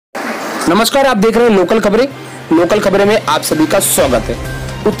नमस्कार, आप देख रहे हैं लोकल खबरें। लोकल खबरें में आप सभी का स्वागत है।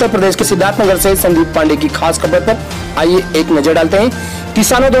 उत्तर प्रदेश के सिद्धार्थनगर से संदीप पांडे की खास खबर पर आइए एक नजर डालते हैं।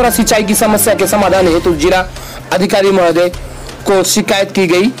 किसानों द्वारा सिंचाई की समस्या के समाधान हेतु जिला अधिकारी महोदय को शिकायत की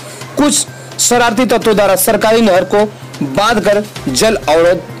गई। कुछ शरारती तत्वों द्वारा सरकारी नहर को बांधकर जल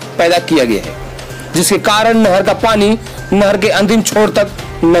अवरोध पैदा किया गया है, जिसके कारण नहर का पानी नहर के अंतिम छोर तक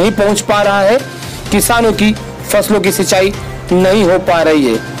नहीं पहुंच पा रहा है। किसानों की फसलों की सिंचाई नहीं हो पा रही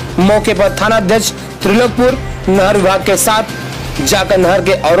है। मौके पर थानाध्यक्ष त्रिलोकपुर नहर विभाग के साथ जाकर नहर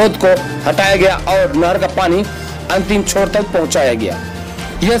के अवरोध को हटाया गया और नहर का पानी अंतिम छोर तक पहुंचाया गया।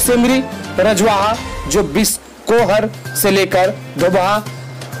 यह सेमरी रजवाहा जो बिस्कोहर से लेकर धोबहा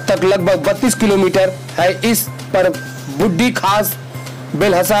तक लगभग 32 किलोमीटर है। इस पर बुड्ढी खास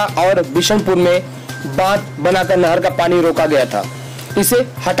बेलहसा और बिशनपुर में बांध बनाकर नहर का पानी रोका गया था। इसे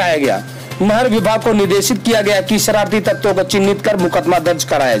हटाया गया। नहर विभाग को निर्देशित किया गया कि शरारती तत्वों को चिन्हित कर मुकदमा दर्ज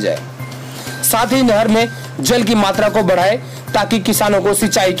कराया जाए। साथ ही नहर में जल की मात्रा को बढ़ाए ताकि किसानों को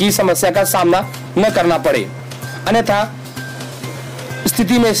सिंचाई की समस्या का सामना न करना पड़े, अन्यथा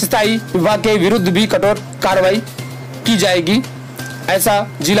स्थिति में सिंचाई विभाग के विरुद्ध भी कठोर कार्रवाई की जाएगी, ऐसा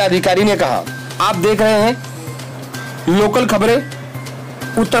जिला अधिकारी ने कहा। आप देख रहे हैं लोकल खबरें।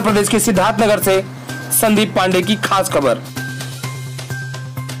 उत्तर प्रदेश के सिद्धार्थनगर से संदीप पांडे की खास खबर।